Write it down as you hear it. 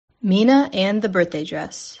Mina and the Birthday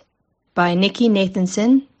Dress by Nicci,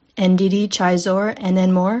 Nathanson, Ndidi,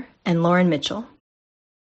 Chiazor-Enenmor, and Lauren Mitchell.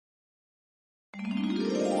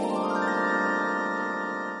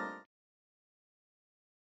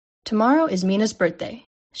 Tomorrow is Mina's birthday.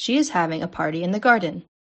 She is having a party in the garden.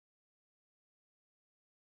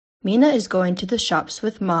 Mina is going to the shops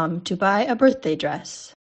with Mom to buy a birthday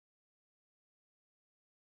dress.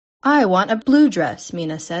 I want a blue dress,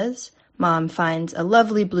 Mina says. Mom finds a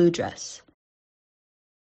lovely blue dress.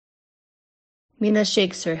 Mina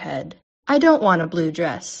shakes her head. I don't want a blue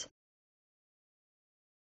dress.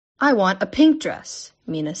 I want a pink dress,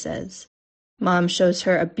 Mina says. Mom shows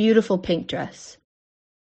her a beautiful pink dress.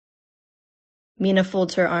 Mina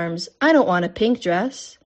folds her arms. I don't want a pink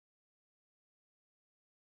dress.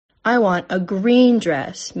 I want a green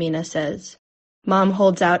dress, Mina says. Mom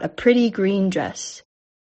holds out a pretty green dress.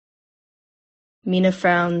 Mina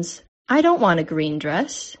frowns. I don't want a green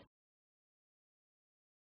dress.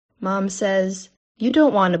 Mom says, you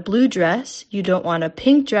don't want a blue dress, you don't want a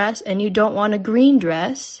pink dress, and you don't want a green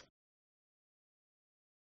dress.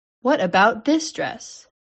 What about this dress?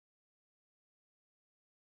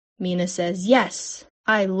 Mina says, yes,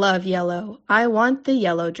 I love yellow. I want the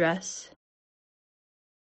yellow dress.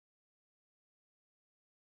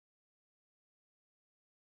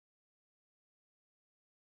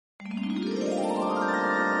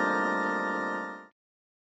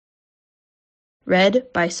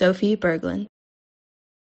 Read by Sophie Bergland.